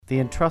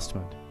the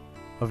entrustment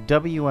of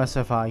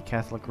WSFI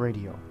Catholic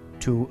Radio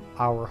to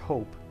Our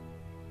Hope,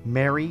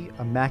 Mary,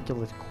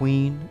 Immaculate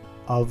Queen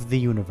of the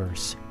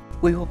Universe.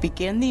 We will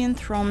begin the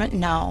enthronement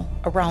now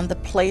around the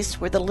place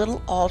where the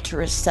little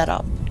altar is set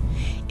up.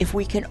 If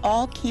we can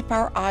all keep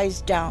our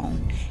eyes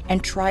down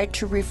and try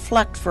to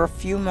reflect for a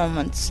few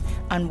moments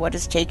on what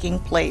is taking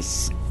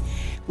place.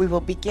 We will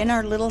begin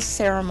our little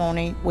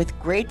ceremony with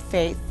great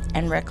faith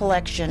and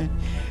recollection,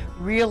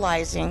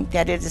 realizing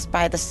that it is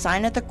by the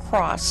sign of the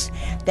cross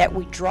that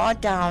we draw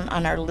down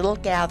on our little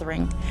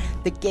gathering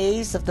the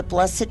gaze of the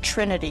Blessed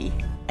Trinity,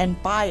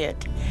 and by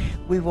it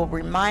we will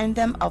remind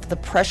them of the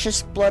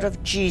precious blood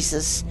of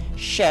Jesus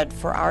shed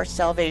for our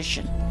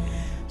salvation.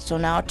 So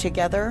now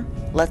together,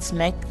 let's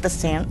make the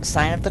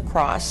sign of the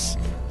cross.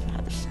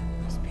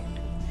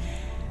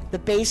 The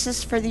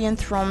basis for the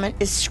enthronement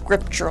is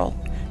scriptural.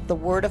 The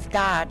Word of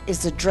God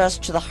is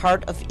addressed to the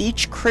heart of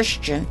each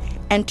Christian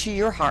and to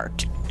your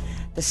heart.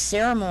 The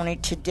ceremony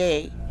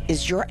today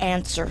is your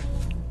answer.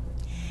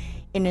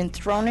 In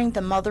enthroning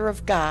the Mother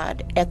of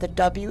God at the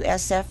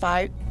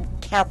WSFI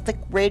Catholic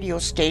radio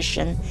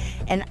station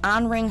and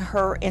honoring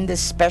her in this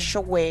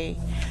special way,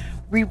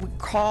 we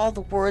recall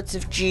the words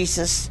of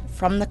Jesus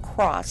from the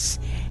cross.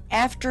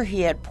 After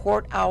he had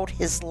poured out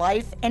his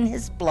life and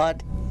his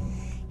blood,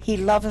 he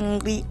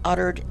lovingly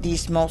uttered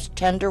these most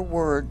tender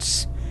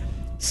words,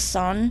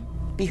 "Son,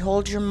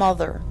 behold your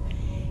mother,"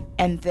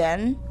 and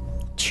then,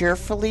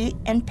 tearfully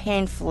and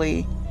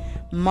painfully,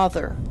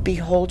 "Mother,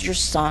 behold your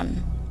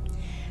son."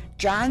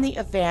 John the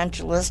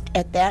Evangelist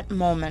at that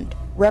moment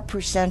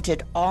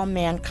represented all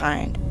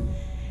mankind.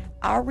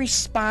 Our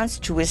response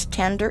to his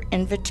tender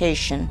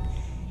invitation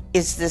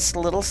is this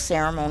little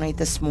ceremony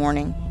this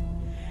morning.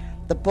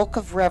 The book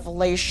of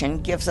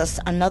Revelation gives us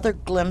another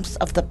glimpse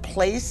of the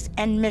place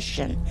and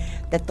mission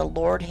that the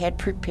Lord had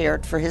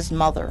prepared for his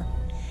mother.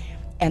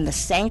 And the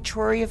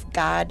sanctuary of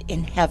God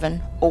in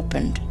heaven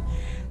opened.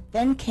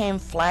 Then came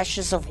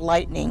flashes of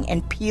lightning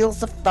and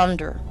peals of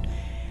thunder.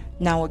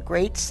 Now a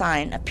great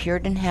sign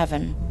appeared in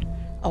heaven,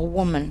 a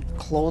woman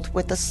clothed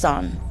with the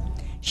sun.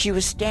 She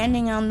was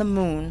standing on the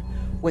moon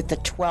with the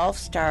 12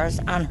 stars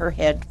on her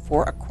head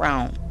for a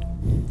crown.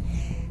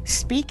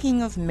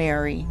 Speaking of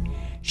Mary,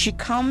 she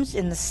comes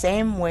in the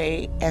same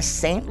way as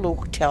St.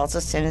 Luke tells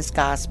us in his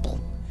gospel.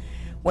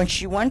 When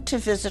she went to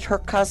visit her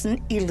cousin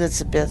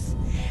Elizabeth,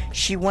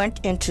 she went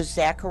into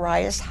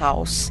Zachariah's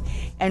house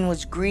and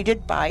was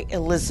greeted by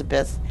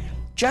Elizabeth,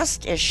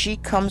 just as she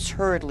comes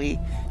hurriedly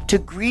to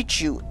greet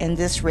you in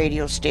this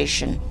radio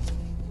station.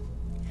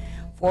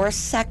 For a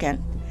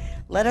second,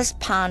 let us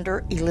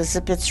ponder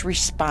Elizabeth's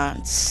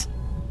response.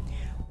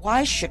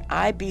 Why should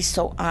I be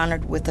so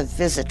honored with a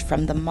visit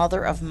from the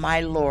mother of my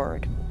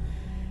Lord?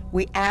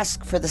 We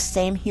ask for the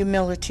same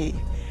humility,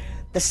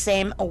 the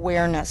same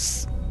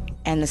awareness,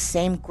 and the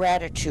same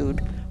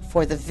gratitude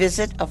for the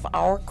visit of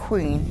our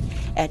Queen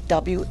at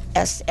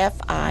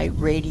WSFI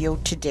Radio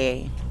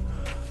today.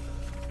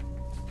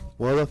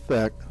 What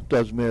effect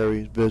does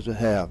Mary's visit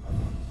have?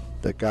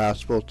 The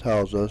Gospel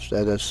tells us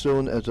that as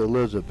soon as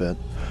Elizabeth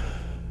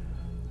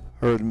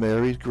heard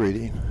Mary's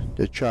greeting,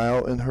 the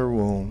child in her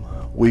womb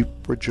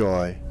wept for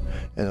joy,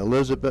 and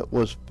Elizabeth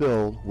was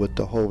filled with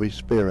the Holy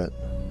Spirit.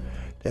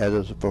 That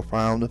is a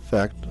profound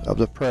effect of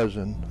the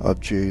presence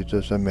of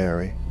Jesus and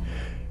Mary.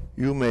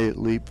 You may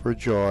leap for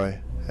joy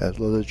as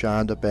little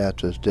John the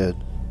Baptist did,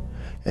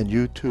 and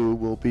you too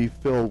will be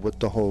filled with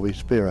the Holy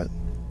Spirit.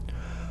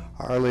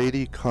 Our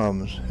Lady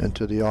comes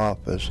into the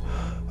office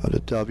of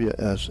the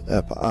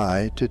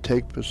WSFI to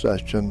take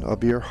possession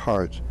of your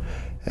heart,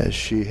 as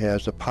she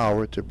has the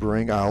power to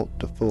bring out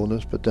the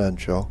fullness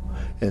potential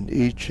in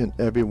each and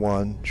every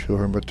one through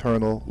her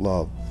maternal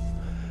love.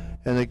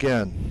 And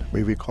again,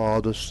 we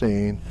recall the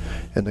scene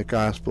in the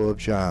Gospel of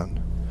John.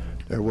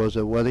 There was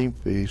a wedding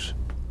feast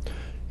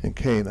in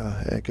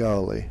Cana at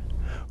Galilee.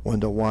 When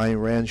the wine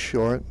ran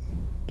short,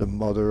 the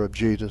mother of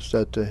Jesus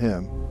said to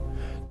him,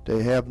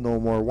 "They have no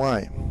more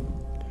wine."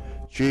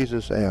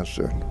 Jesus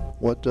answered,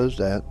 "What does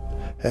that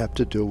have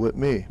to do with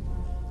me?"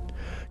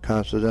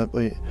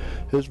 Consequently,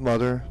 his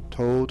mother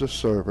told the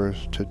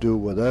servers to do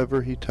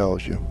whatever he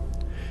tells you.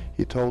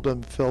 He told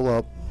them to fill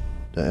up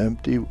the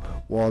empty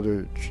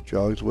water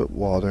jugs with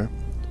water.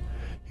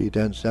 He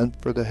then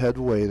sent for the head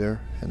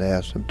waiter and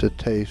asked him to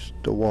taste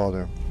the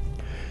water.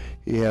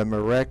 He had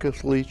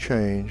miraculously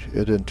changed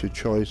it into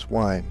choice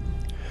wine.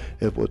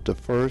 It was the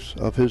first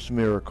of his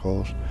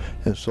miracles,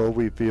 and so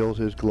revealed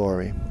his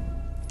glory.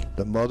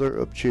 The mother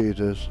of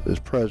Jesus is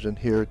present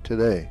here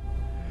today,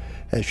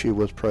 as she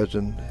was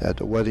present at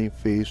the wedding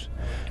feast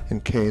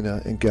in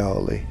Cana in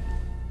Galilee.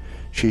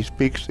 She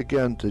speaks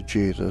again to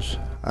Jesus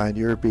on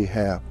your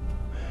behalf.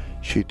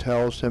 She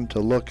tells him to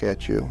look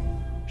at you.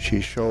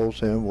 She shows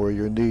him where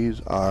your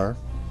needs are.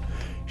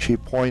 She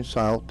points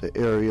out the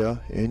area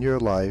in your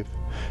life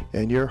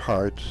and your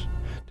hearts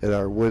that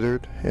are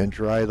withered and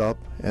dried up,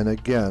 and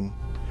again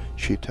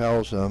she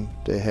tells him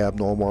they have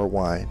no more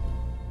wine.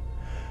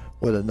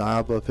 With a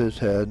nod of his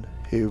head,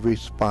 he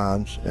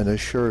responds and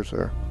assures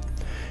her.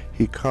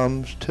 He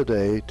comes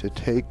today to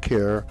take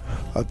care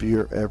of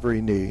your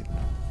every need.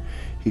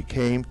 He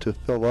came to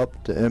fill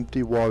up the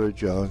empty water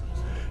jug,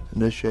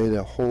 initiate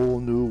a whole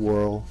new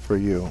world for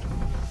you.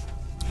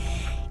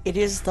 It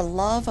is the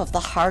love of the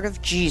heart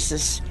of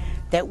Jesus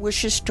that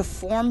wishes to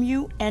form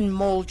you and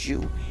mold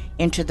you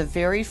into the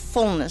very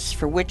fullness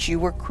for which you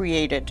were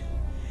created.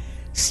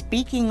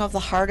 Speaking of the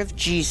heart of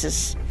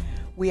Jesus,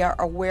 we are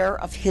aware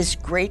of his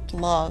great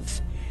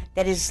love,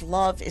 that his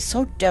love is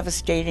so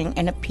devastating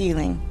and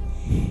appealing.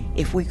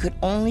 If we could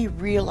only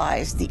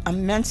realize the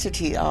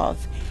immensity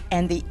of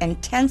and the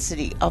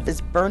intensity of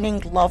his burning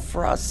love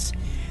for us,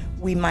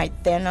 we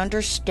might then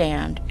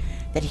understand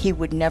that he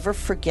would never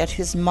forget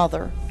his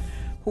mother,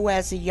 who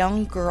as a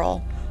young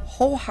girl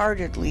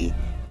wholeheartedly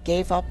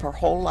gave up her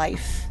whole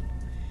life.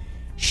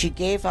 She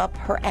gave up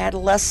her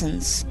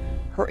adolescence,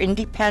 her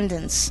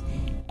independence,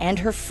 and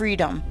her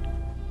freedom.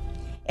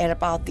 At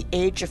about the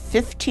age of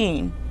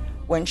 15,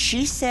 when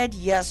she said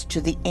yes to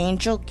the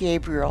angel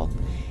Gabriel,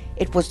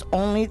 it was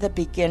only the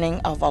beginning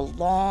of a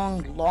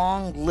long,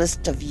 long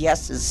list of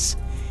yeses.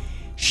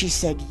 She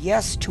said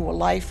yes to a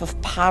life of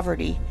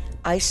poverty,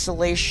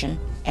 isolation,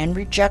 and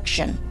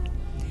rejection.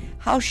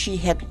 How she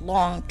had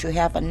longed to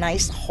have a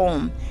nice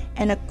home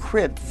and a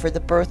crib for the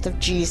birth of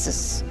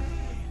Jesus.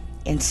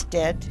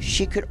 Instead,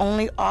 she could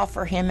only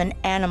offer him an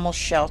animal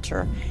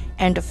shelter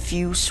and a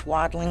few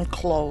swaddling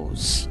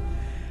clothes.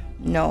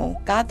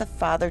 No, God the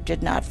Father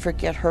did not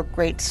forget her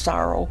great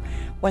sorrow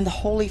when the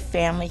Holy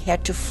Family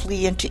had to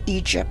flee into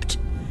Egypt.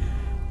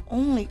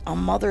 Only a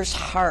mother's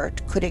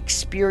heart could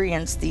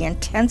experience the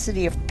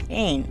intensity of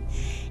pain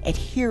at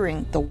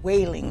hearing the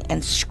wailing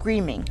and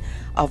screaming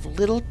of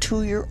little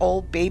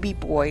 2-year-old baby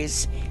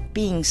boys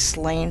being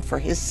slain for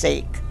his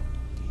sake.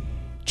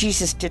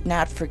 Jesus did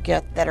not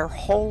forget that her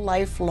whole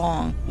life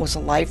long was a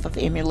life of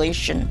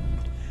emulation.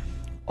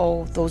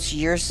 Oh, those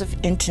years of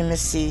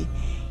intimacy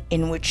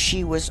in which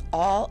she was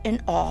all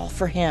in all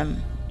for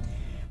him,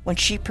 when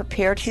she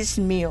prepared his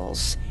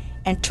meals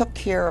and took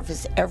care of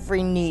his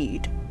every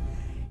need.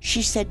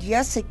 She said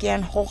yes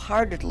again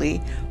wholeheartedly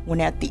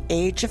when at the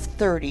age of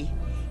 30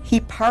 he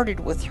parted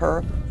with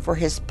her for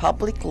his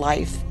public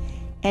life,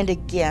 and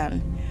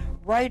again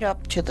right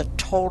up to the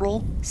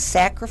total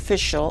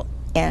sacrificial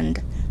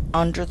end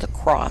under the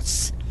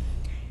cross.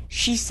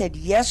 She said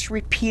yes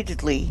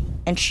repeatedly,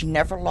 and she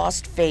never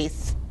lost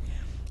faith.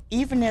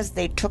 Even as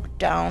they took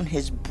down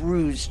his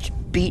bruised,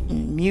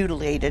 beaten,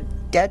 mutilated,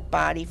 dead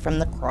body from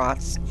the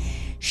cross,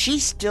 she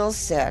still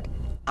said,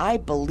 "I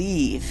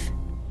believe."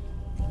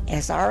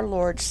 As our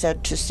Lord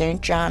said to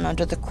St. John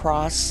under the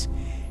cross,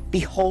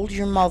 "Behold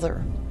your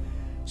mother."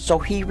 So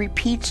he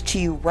repeats to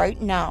you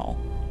right now,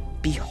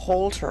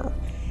 behold her,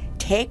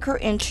 take her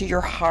into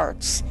your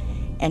hearts,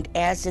 and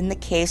as in the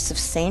case of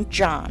St.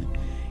 John,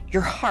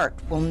 your heart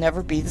will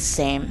never be the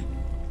same.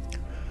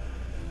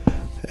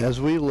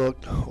 As we look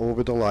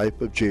over the life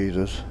of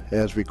Jesus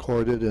as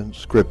recorded in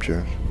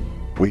Scripture,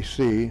 we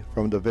see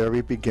from the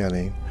very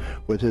beginning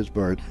with his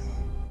birth,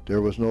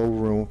 there was no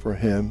room for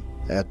him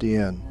at the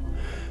inn,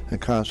 and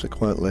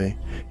consequently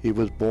he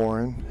was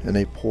born in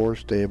a poor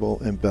stable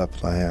in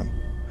Bethlehem.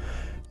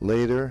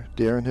 Later,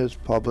 during his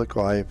public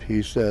life,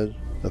 he said,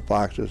 "The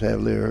foxes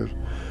have lairs,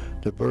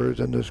 the birds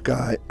in the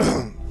sky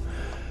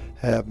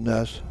have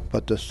nests,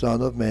 but the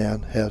Son of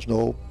Man has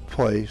no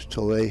place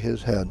to lay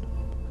his head."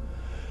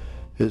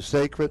 His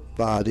sacred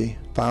body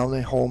found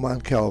a home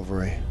on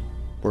Calvary,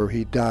 where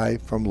he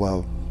died from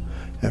love,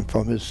 and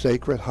from his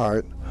sacred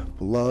heart,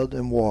 blood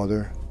and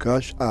water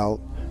gushed out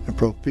in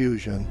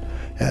profusion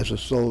as a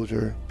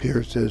soldier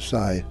pierced his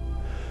side.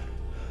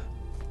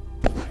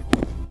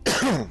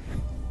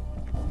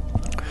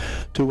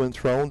 To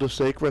enthrone the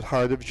sacred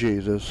heart of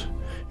Jesus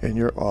in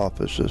your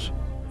offices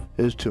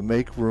is to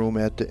make room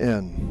at the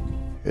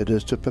inn. It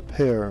is to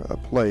prepare a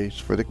place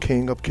for the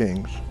King of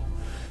Kings,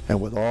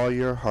 and with all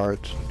your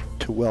hearts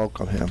to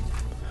welcome him,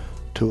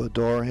 to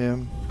adore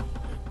him,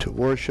 to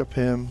worship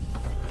him,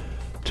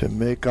 to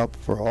make up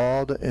for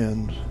all the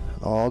inns,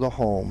 and all the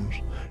homes,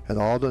 and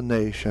all the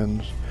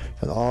nations,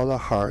 and all the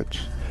hearts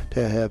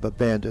that have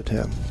abandoned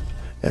him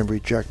and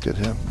rejected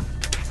him.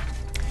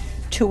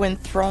 To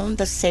enthrone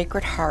the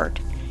Sacred Heart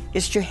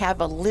is to have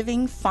a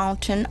living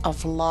fountain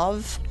of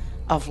love,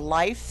 of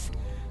life,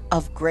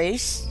 of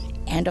grace,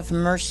 and of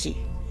mercy.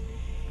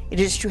 It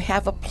is to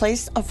have a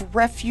place of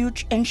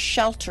refuge and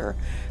shelter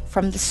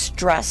from the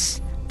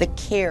stress, the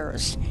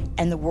cares,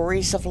 and the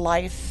worries of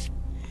life.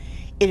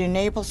 It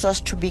enables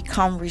us to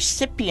become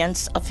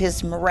recipients of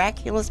his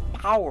miraculous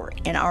power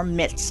in our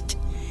midst.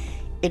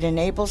 It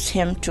enables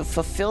him to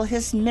fulfill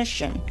his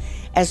mission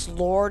as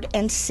Lord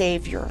and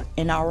Savior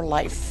in our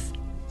life.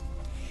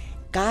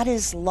 God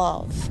is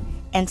love,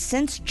 and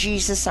since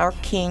Jesus our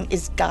King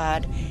is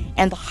God,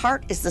 and the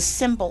heart is the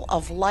symbol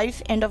of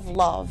life and of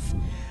love,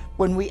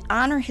 when we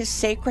honor his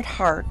sacred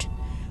heart,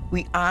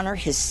 we honor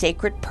his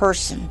sacred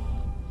person.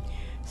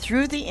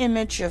 Through the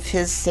image of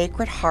his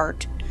sacred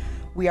heart,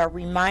 we are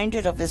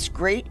reminded of his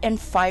great and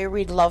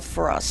fiery love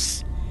for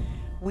us.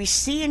 We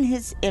see in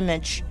his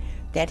image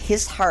that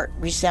his heart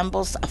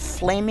resembles a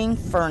flaming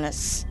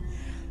furnace.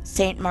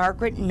 St.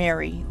 Margaret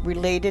Mary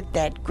related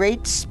that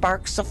great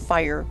sparks of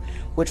fire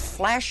would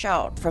flash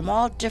out from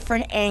all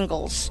different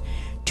angles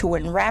to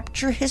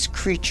enrapture his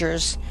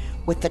creatures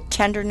with the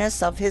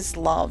tenderness of his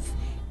love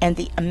and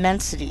the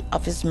immensity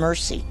of his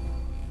mercy.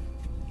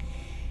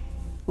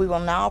 We will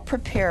now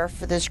prepare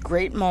for this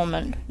great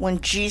moment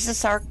when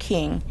Jesus our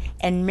King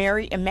and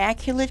Mary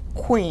Immaculate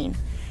Queen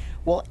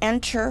will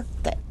enter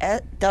the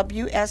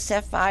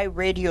WSFI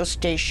radio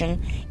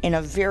station in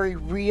a very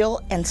real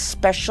and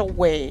special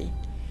way.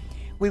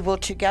 We will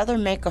together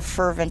make a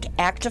fervent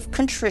act of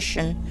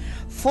contrition,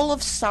 full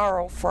of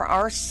sorrow for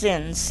our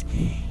sins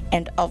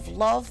and of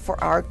love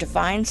for our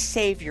divine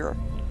Savior,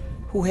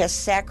 who has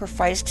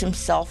sacrificed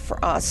himself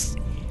for us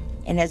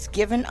and has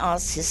given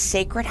us his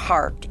Sacred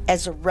Heart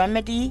as a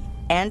remedy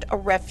and a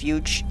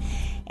refuge,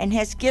 and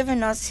has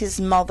given us his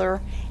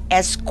mother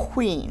as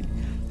Queen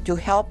to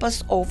help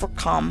us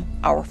overcome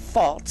our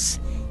faults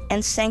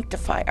and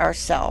sanctify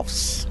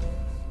ourselves.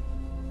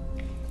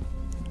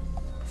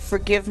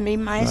 Forgive me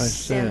my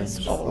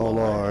sins, O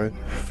Lord.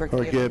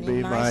 Forgive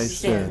me my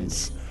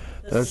sins,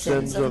 the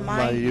sins of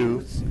my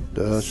youth,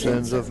 the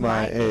sins of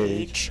my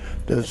age,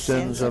 the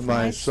sins of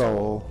my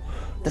soul,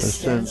 the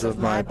sins of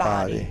my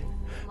body,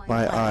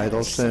 my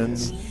idle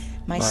sins,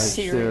 my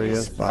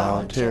serious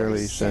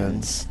voluntary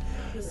sins,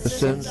 the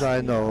sins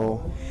I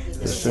know,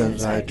 the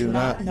sins I do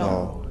not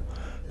know,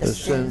 the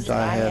sins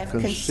I have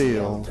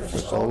concealed for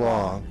so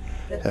long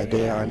that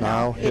they are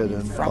now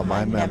hidden from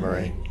my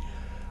memory.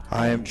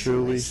 I am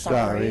truly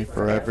sorry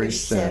for every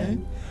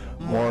sin,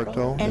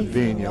 mortal and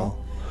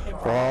venial,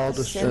 for all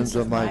the sins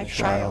of my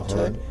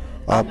childhood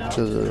up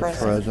to the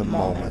present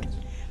moment.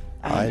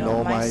 I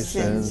know my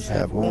sins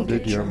have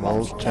wounded your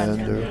most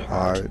tender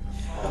heart,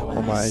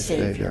 O my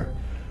Savior.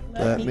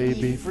 Let me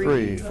be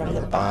free from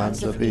the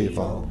bonds of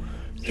evil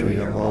through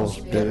your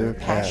most bitter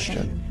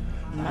passion,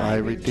 my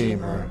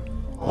Redeemer,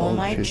 O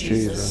my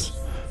Jesus.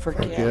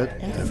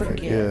 Forget and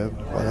forgive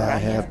what I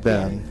have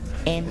been.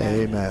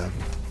 Amen.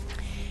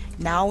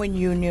 Now in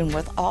union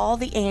with all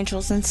the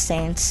angels and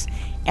saints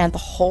and the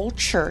whole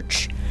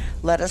church,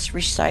 let us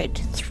recite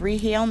 3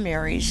 Hail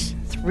Marys,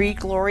 3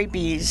 Glory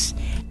Bees,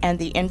 and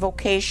the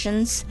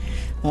invocations.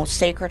 Most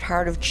Sacred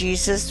Heart of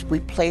Jesus, we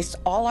place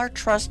all our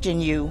trust in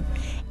you,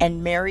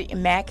 and Mary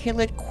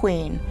Immaculate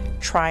Queen,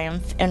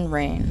 triumph and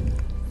reign.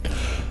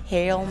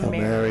 Hail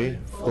Mary,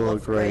 full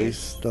of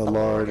grace, the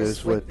Lord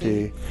is with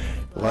thee.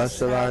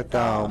 Blessed art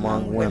thou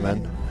among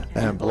women,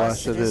 and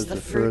blessed is the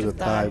fruit of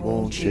thy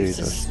womb,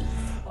 Jesus.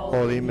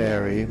 Holy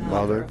Mary,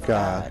 Mother of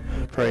God,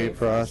 pray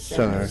for us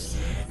sinners,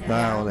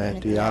 now and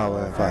at the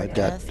hour of our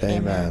death.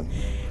 Amen.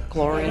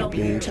 Glory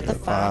be to the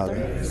Father,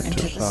 and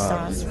to the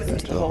Son, and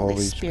to the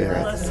Holy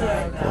Spirit.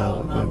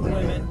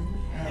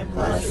 And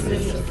blessed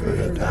is the fruit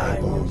of thy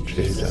womb,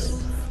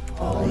 Jesus.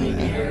 Holy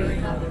Mary,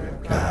 Mother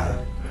of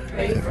God,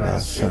 pray for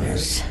us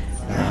sinners,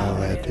 now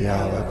and at the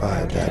hour of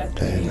our death.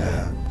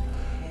 Amen.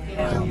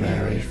 Hail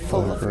Mary,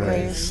 full of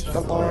grace, the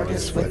Lord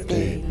is with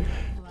thee.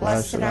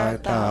 Blessed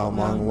art thou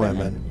among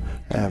women,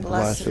 and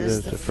blessed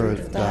is the fruit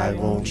of thy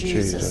womb,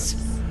 Jesus.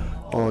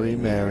 Holy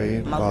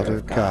Mary, Mother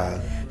of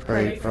God,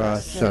 pray for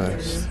us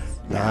sinners,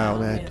 now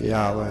and at the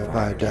hour of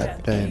our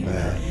death.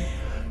 Amen.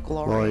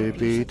 Glory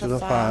be to the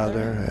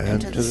Father,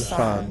 and to the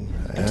Son,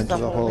 and to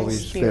the Holy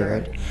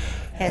Spirit,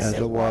 as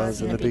it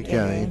was in the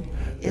beginning,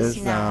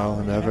 is now,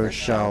 and ever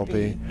shall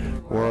be,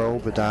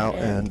 world without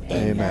end.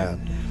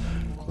 Amen.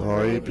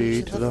 Glory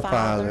be to the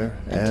Father,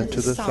 and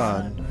to the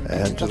Son,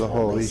 and to the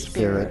Holy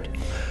Spirit,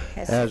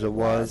 as it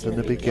was in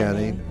the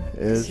beginning,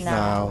 is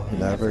now,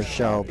 and ever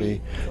shall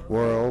be,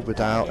 world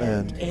without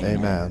end.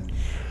 Amen.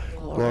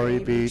 Glory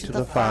be to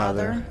the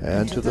Father,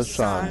 and to the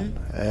Son,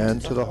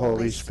 and to the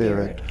Holy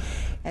Spirit,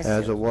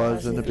 as it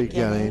was in the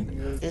beginning,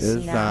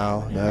 is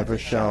now, and ever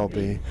shall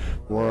be,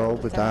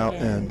 world without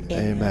end.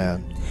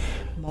 Amen.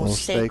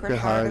 Most Sacred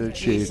Heart of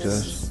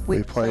Jesus,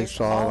 we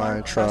place all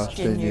our trust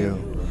in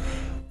you.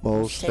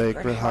 Most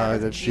Sacred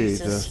Heart of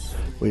Jesus,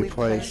 we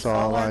place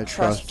all our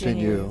trust in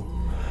you.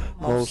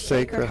 Most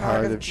Sacred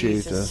Heart of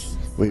Jesus,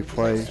 we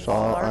place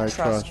all our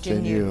trust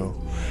in you.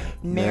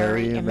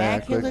 Mary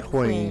Immaculate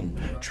Queen,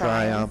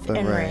 triumph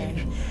and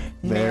reign.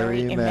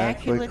 Mary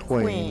Immaculate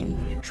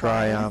Queen,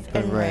 triumph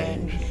and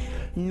reign.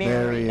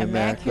 Mary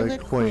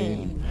Immaculate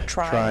Queen,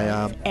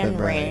 triumph and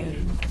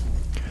reign.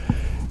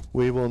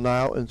 We will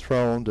now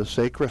enthrone the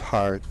Sacred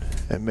Heart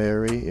and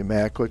Mary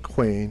Immaculate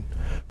Queen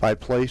by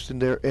placing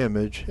their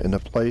image in the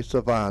place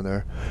of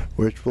honor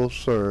which will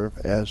serve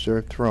as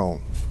their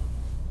throne.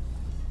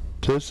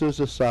 This is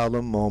the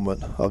solemn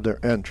moment of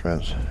their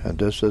entrance, and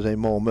this is a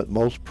moment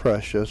most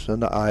precious in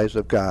the eyes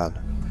of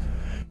God.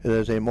 It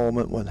is a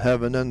moment when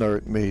heaven and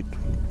earth meet.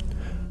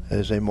 It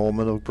is a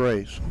moment of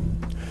grace.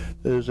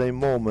 It is a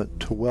moment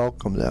to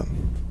welcome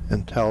them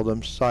and tell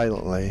them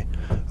silently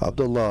of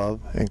the love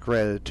and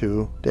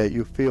gratitude that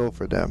you feel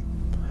for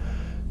them.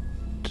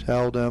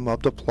 Tell them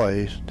of the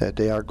place that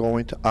they are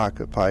going to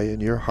occupy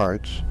in your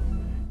hearts,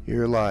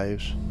 your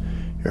lives,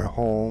 your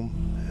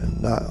home,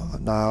 and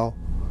now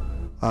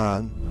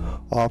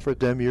on, offer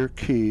them your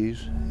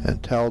keys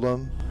and tell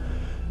them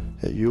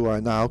that you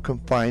are now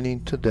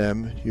confining to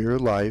them your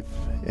life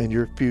and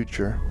your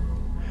future,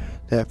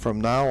 that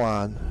from now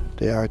on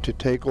they are to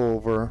take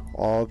over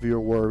all of your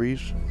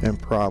worries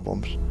and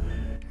problems,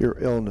 your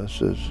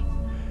illnesses,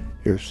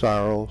 your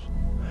sorrows,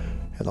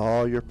 and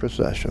all your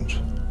possessions,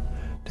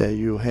 that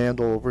you hand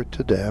over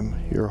to them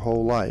your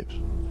whole lives,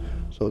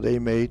 so they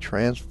may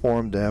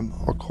transform them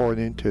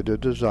according to their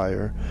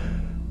desire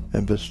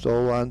and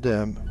bestow on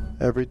them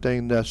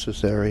everything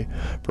necessary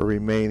for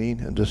remaining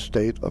in the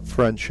state of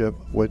friendship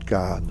with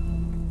God.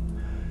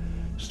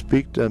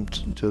 Speak to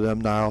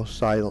them now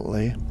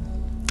silently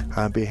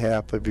on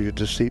behalf of your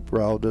deceased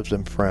relatives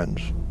and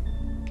friends.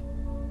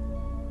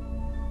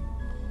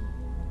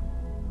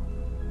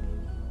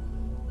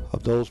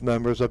 Of those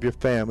members of your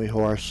family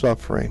who are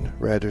suffering,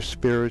 whether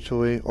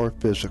spiritually or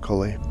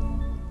physically.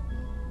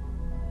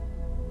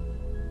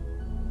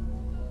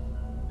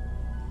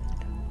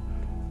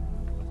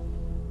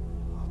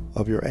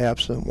 Of your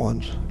absent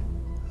ones,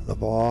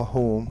 of all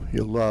whom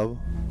you love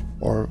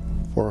or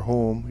for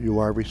whom you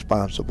are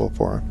responsible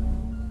for.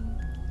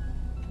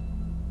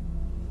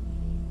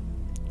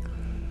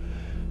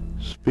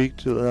 Speak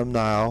to them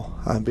now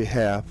on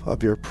behalf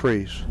of your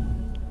priests,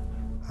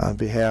 on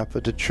behalf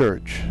of the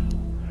church,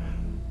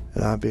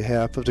 and on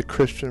behalf of the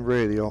Christian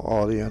radio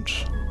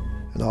audience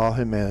and all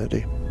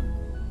humanity.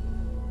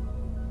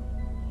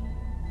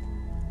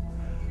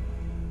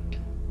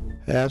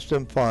 Ask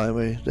them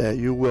finally that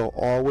you will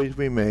always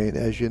remain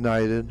as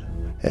united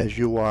as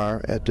you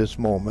are at this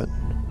moment.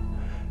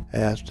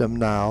 Ask them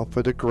now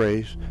for the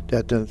grace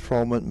that the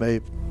enthronement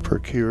may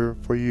procure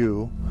for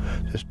you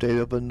the state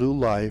of a new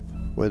life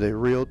with a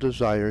real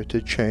desire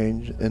to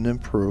change and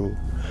improve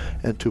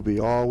and to be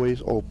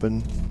always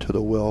open to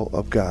the will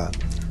of God.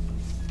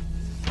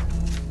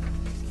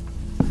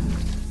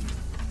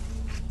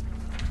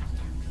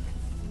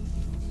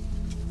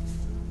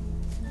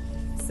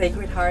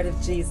 Sacred Heart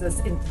of Jesus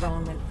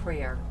Enthronement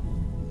Prayer.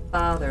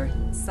 Father,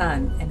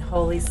 Son, and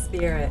Holy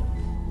Spirit,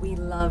 we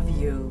love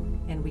you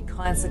and we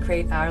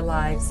consecrate our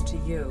lives to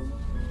you.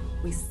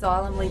 We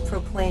solemnly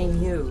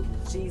proclaim you,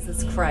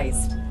 Jesus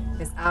Christ,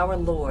 as our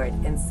Lord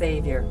and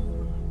Savior.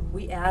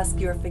 We ask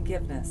your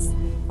forgiveness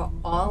for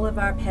all of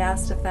our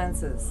past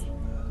offenses,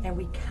 and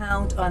we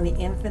count on the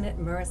infinite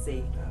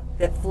mercy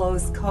that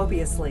flows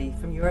copiously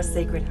from your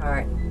Sacred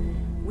Heart.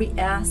 We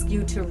ask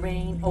you to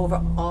reign over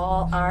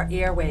all our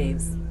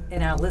airwaves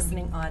and our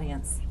listening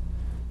audience.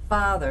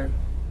 Father,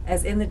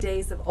 as in the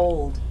days of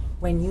old,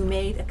 when you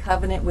made a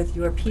covenant with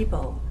your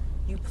people,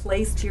 you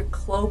placed your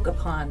cloak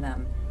upon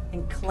them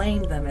and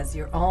claimed them as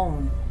your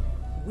own.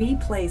 We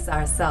place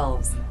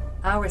ourselves,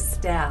 our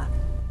staff,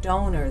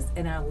 donors,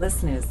 and our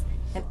listeners,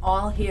 and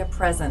all here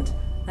present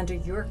under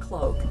your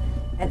cloak,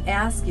 and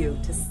ask you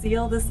to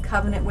seal this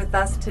covenant with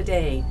us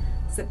today,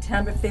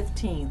 September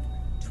 15th,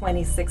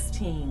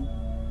 2016.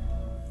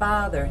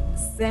 Father,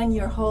 send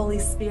your Holy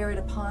Spirit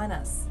upon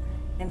us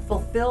and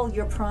fulfill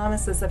your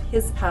promises of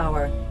his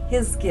power,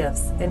 his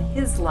gifts, and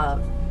his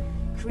love.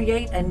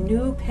 Create a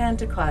new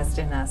Pentecost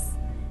in us.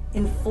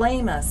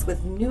 Inflame us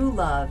with new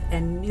love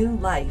and new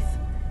life.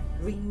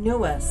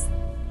 Renew us.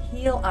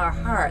 Heal our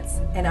hearts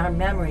and our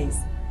memories.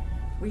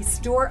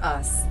 Restore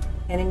us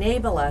and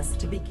enable us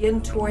to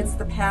begin towards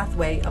the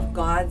pathway of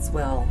God's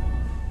will.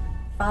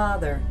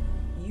 Father,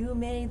 you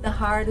made the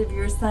heart of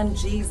your Son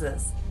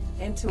Jesus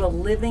into a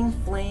living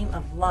flame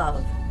of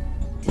love.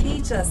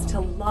 Teach us to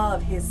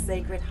love his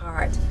Sacred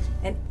Heart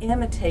and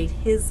imitate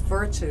his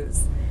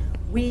virtues.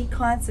 We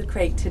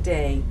consecrate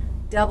today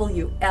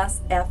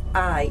WSFI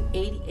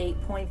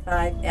 88.5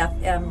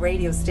 FM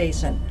radio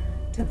station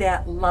to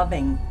that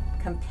loving,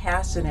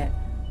 compassionate,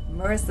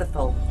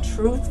 merciful,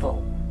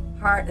 truthful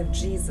heart of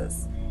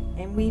Jesus.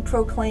 And we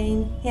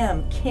proclaim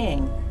him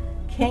King,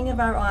 King of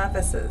our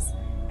offices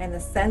and the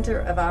center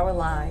of our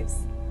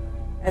lives.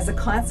 As a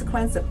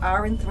consequence of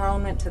our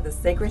enthronement to the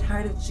Sacred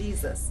Heart of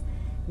Jesus,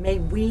 may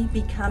we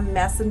become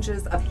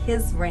messengers of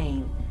his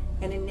reign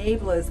and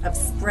enablers of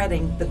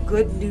spreading the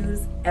good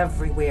news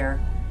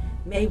everywhere.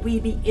 May we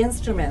be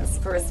instruments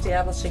for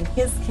establishing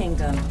his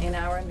kingdom in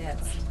our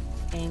midst.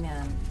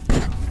 Amen.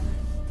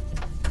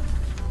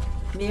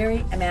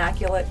 Mary,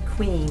 Immaculate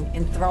Queen,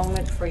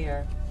 Enthronement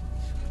Prayer.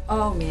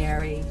 Oh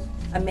Mary,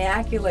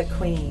 Immaculate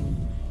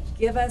Queen,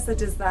 give us a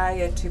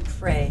desire to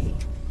pray,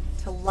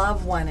 to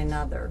love one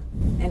another,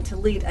 and to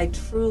lead a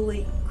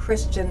truly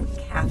Christian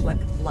Catholic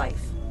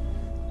life.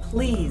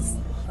 Please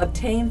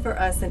obtain for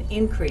us an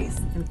increase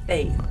in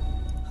faith,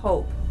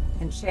 hope,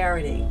 and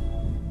charity.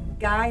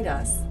 Guide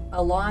us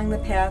along the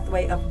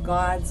pathway of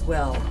God's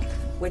will,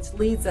 which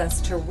leads us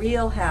to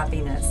real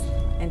happiness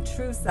and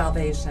true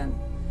salvation.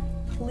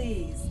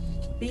 Please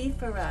be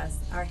for us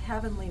our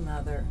Heavenly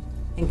Mother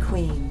and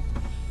Queen.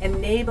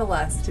 Enable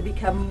us to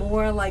become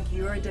more like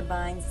your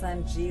divine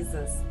Son,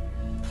 Jesus.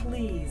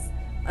 Please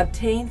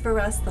obtain for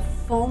us the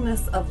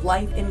fullness of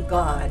life in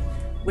God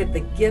with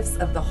the gifts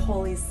of the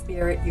Holy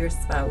Spirit, your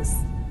spouse.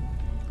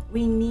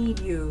 We need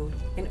you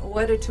in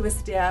order to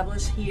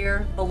establish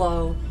here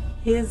below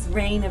His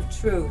reign of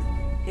truth,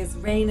 His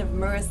reign of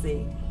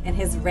mercy, and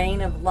His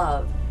reign of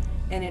love.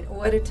 And in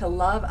order to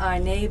love our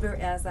neighbor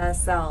as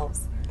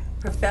ourselves,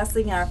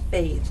 professing our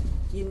faith,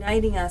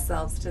 uniting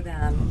ourselves to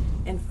them,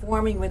 and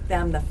forming with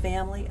them the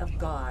family of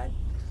God.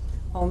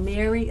 O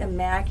Mary,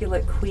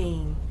 Immaculate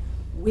Queen,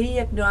 we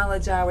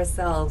acknowledge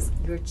ourselves,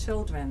 your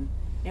children,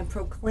 and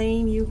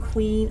proclaim you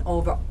Queen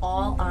over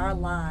all our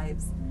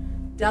lives.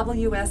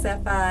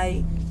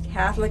 WSFI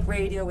Catholic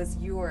Radio is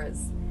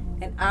yours,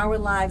 and our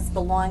lives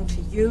belong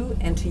to you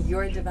and to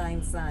your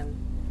divine Son.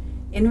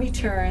 In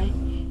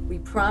return, we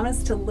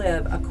promise to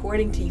live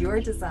according to your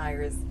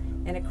desires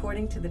and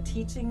according to the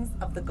teachings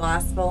of the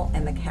Gospel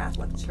and the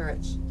Catholic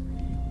Church.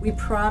 We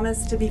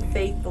promise to be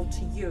faithful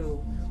to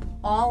you,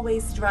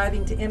 always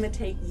striving to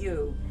imitate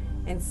you,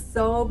 and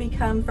so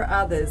become for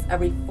others a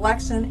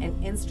reflection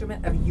and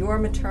instrument of your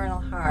maternal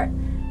heart,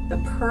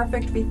 the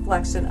perfect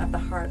reflection of the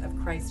heart of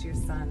Christ your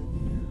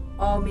Son.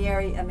 O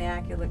Mary,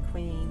 Immaculate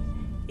Queen,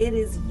 it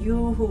is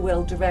you who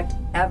will direct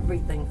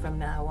everything from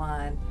now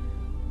on.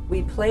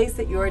 We place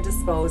at your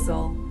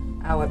disposal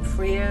our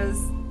prayers,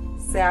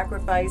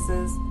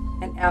 sacrifices,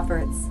 and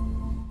efforts,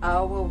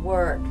 our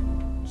work,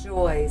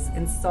 joys,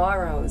 and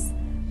sorrows,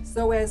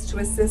 so as to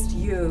assist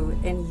you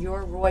in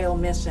your royal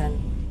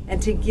mission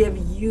and to give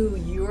you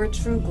your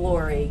true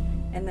glory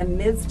in the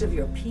midst of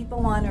your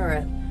people on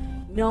earth,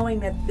 knowing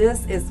that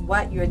this is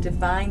what your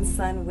divine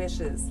Son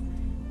wishes,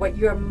 what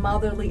your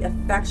motherly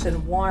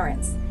affection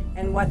warrants,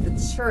 and what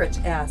the Church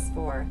asks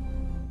for.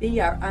 Be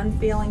our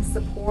unfailing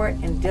support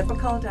in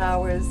difficult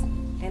hours,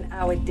 in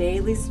our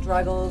daily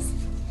struggles,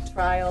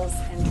 trials,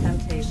 and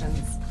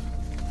temptations.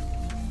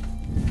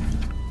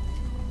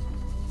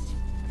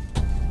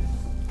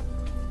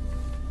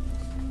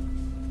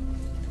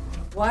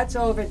 Watch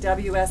over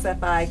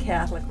WSFI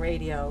Catholic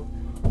Radio.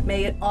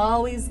 May it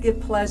always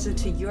give pleasure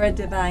to your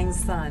divine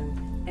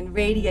Son and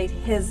radiate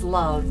His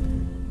love.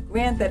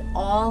 Grant that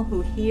all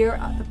who hear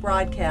the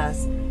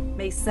broadcast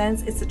may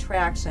sense its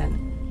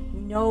attraction,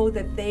 know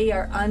that they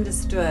are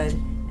understood,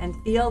 and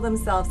feel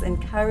themselves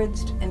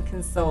encouraged and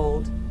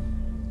consoled.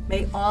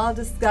 May all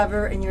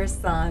discover in your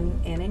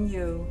Son and in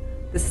you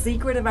the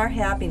secret of our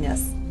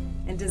happiness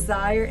and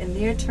desire in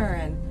their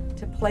turn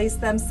to place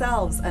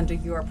themselves under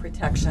your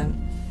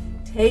protection.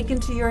 Take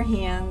into your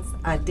hands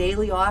our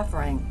daily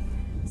offering,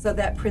 so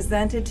that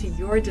presented to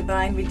your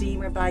divine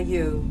Redeemer by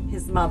you,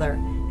 His Mother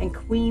and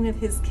Queen of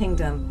His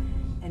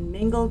kingdom, and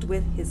mingled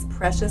with His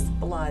precious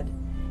blood,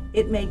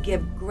 it may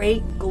give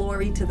great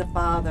glory to the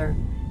Father,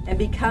 and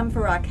become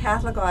for our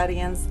Catholic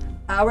audience,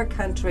 our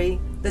country,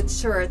 the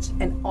Church,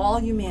 and all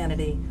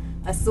humanity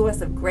a source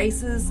of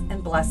graces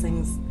and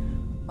blessings.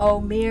 O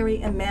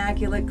Mary,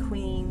 Immaculate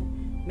Queen,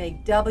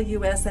 may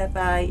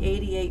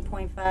WSFI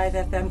 88.5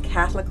 FM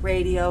Catholic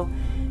Radio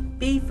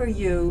be for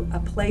you a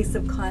place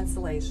of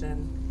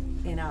consolation.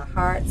 In our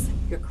hearts,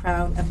 your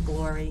crown of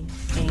glory.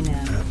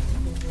 Amen.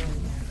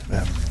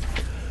 Amen.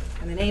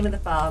 In the name of the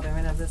Father,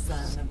 and of the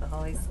Son, and of the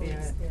Holy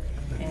Spirit.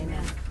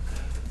 Amen.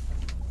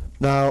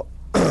 Now,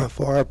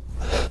 for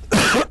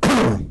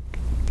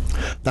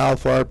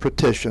our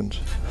petitions.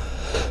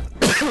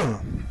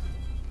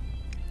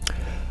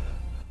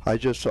 I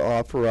just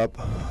offer up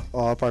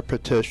all of our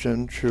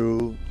petition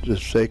through the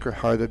Sacred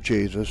Heart of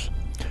Jesus,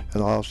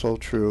 and also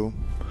through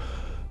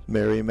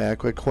Mary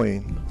Immaculate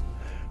Queen.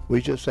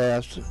 We just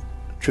ask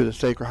through the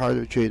Sacred Heart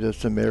of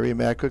Jesus and Mary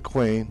Immaculate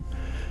Queen,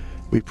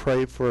 we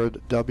pray for the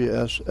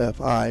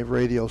WSFI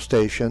radio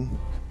station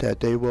that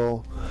they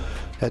will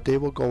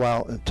go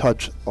out and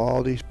touch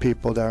all these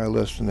people that are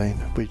listening.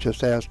 We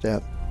just ask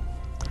that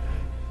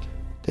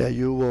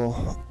you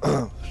will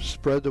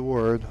spread the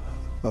word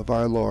of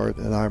our Lord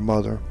and our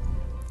Mother.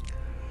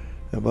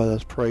 And let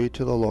us pray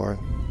to the Lord.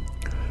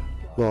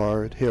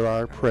 Lord, hear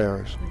our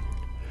prayers.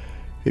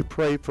 We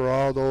pray for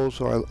all those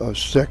who are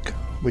sick.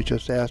 We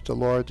just ask the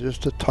Lord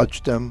just to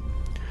touch them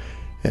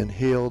and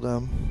heal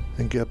them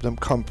and give them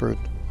comfort.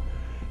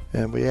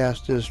 And we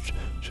ask this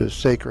to the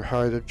Sacred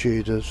Heart of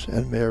Jesus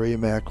and Mary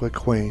Immaculate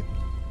Queen.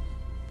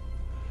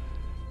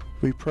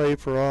 We pray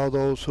for all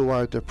those who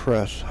are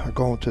depressed, are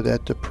going through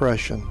that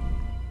depression.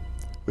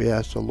 We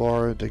ask the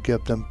Lord to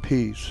give them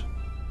peace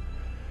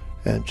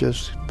and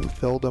just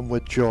fill them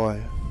with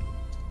joy.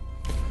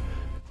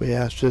 We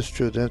ask this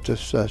through the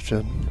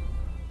intercession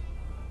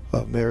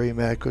of Mary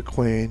Immaculate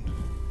Queen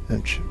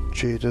and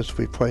Jesus.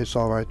 We place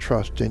all our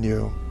trust in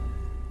you.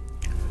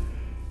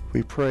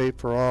 We pray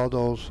for all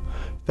those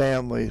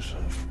families,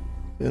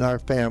 in our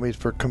families,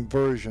 for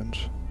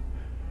conversions.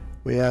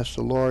 We ask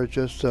the Lord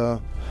just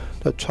to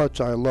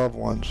touch our loved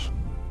ones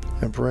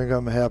and bring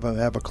them, have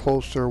a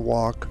closer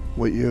walk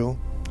with you.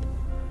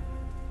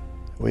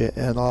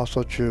 And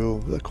also to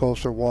the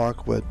closer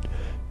walk with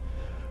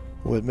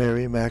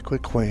Mary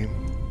Immaculate Queen.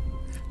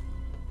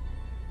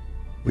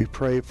 We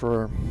pray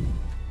for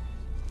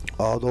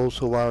all those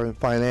who are in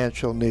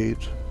financial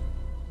needs.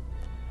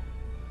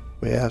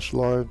 We ask,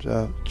 Lord,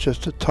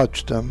 just to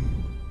touch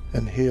them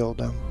and heal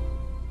them.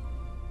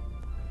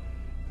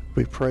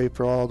 We pray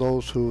for all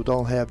those who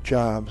don't have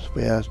jobs.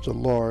 We ask the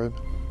Lord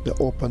to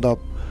open up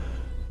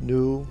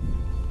new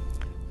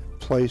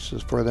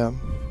places for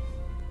them,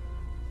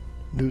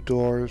 new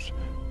doors.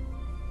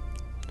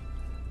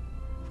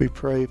 We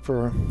pray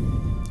for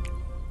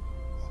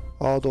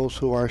all those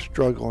who are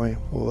struggling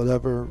for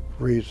whatever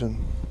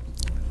reason.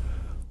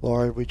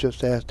 Lord, we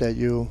just ask that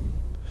you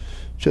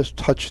just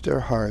touch their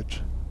hearts.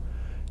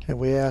 And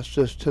we ask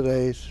this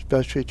today,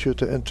 especially through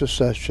the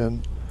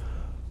intercession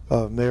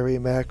of Mary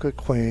Immaculate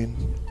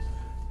Queen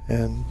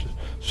and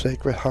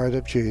Sacred Heart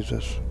of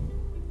Jesus.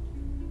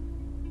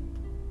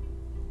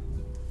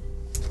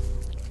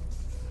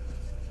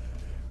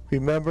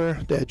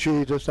 Remember that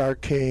Jesus, our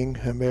King,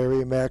 and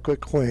Mary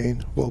Immaculate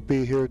Queen will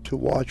be here to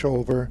watch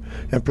over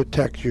and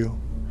protect you.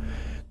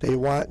 They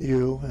want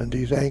you in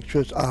these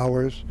anxious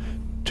hours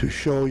to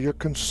show your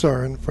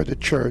concern for the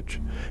church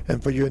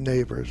and for your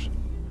neighbors,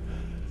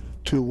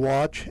 to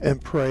watch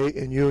and pray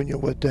in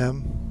union with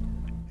them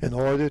in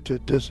order to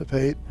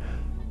dissipate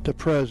the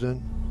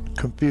present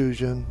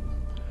confusion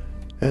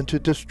and to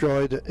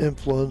destroy the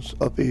influence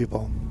of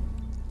evil.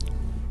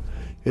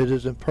 It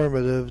is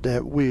imperative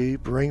that we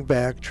bring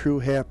back true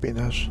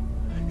happiness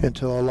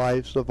into the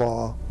lives of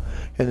all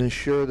and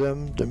ensure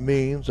them the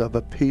means of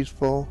a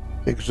peaceful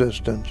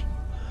existence.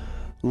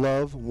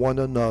 Love one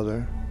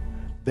another,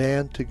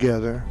 band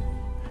together,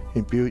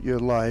 imbue your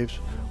lives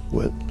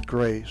with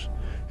grace,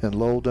 and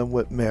load them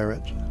with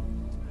merit,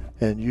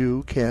 and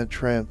you can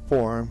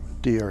transform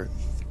the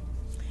earth.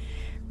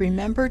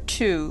 Remember,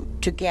 too,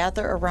 to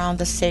gather around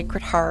the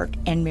Sacred Heart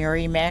and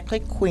Mary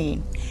Immaculate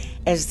Queen,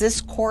 as this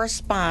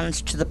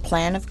corresponds to the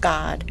plan of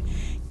God,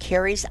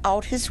 carries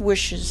out his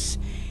wishes,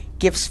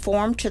 gives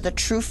form to the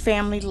true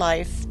family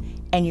life,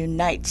 and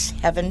unites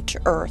heaven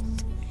to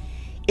earth.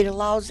 It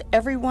allows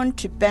everyone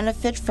to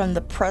benefit from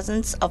the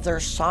presence of their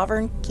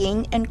sovereign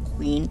King and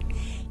Queen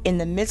in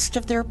the midst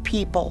of their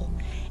people,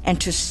 and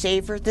to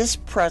savor this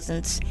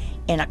presence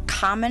in a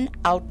common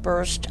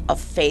outburst of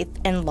faith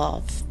and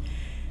love,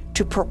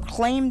 to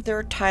proclaim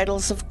their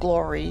titles of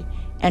glory,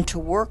 and to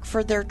work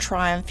for their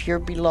triumph here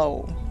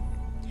below,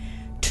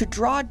 to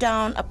draw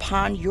down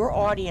upon your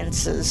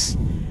audiences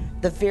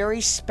the very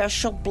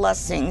special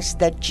blessings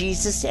that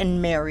Jesus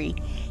and Mary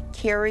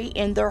carry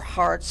in their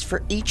hearts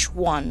for each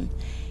one,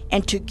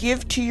 and to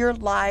give to your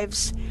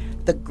lives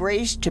the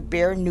grace to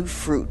bear new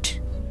fruit.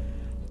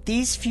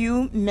 These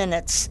few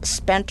minutes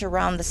spent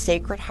around the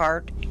Sacred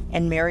Heart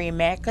and Mary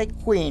Immaculate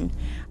Queen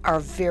are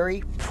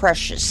very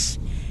precious.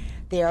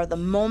 They are the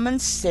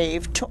moments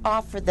saved to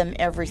offer them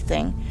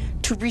everything,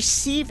 to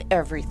receive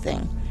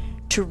everything,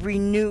 to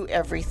renew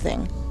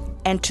everything,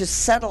 and to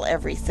settle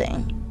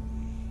everything.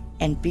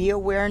 And be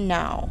aware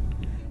now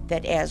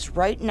that as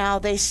right now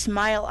they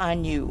smile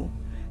on you,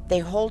 they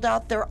hold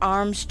out their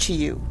arms to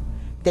you,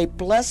 they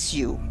bless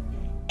you,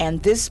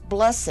 and this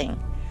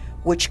blessing,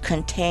 which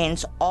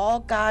contains all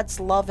God's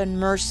love and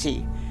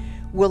mercy,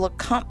 will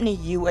accompany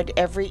you at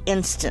every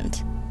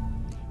instant.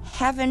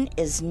 Heaven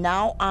is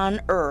now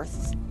on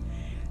earth.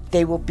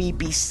 They will be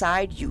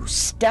beside you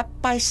step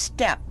by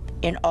step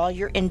in all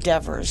your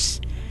endeavors.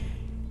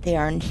 They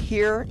are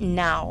here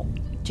now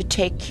to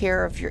take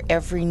care of your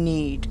every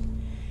need.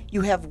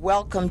 You have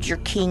welcomed your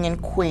King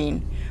and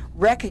Queen,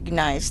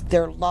 recognized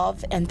their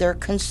love and their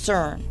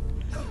concern.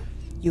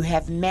 You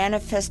have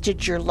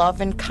manifested your love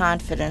and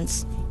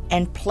confidence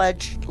and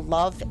pledged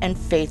love and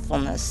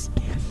faithfulness.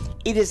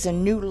 It is a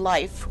new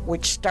life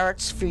which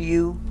starts for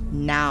you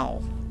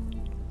now.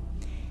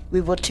 We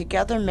will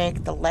together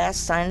make the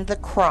last sign of the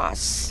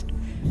cross.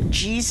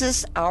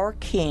 Jesus, our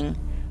King,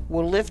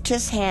 will lift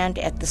his hand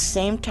at the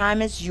same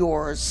time as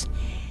yours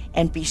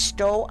and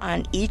bestow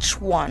on each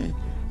one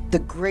the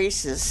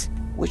graces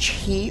which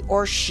he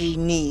or she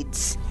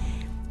needs.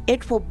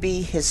 It will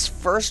be his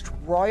first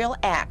royal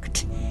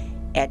act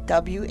at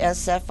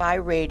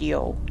WSFI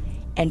Radio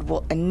and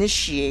will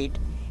initiate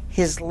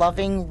his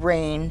loving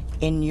reign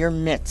in your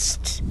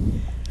midst.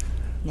 In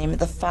the name of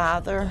the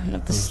Father, and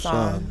of the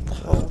Son, and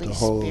of the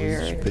Holy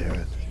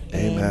Spirit.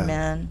 Amen.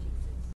 Amen.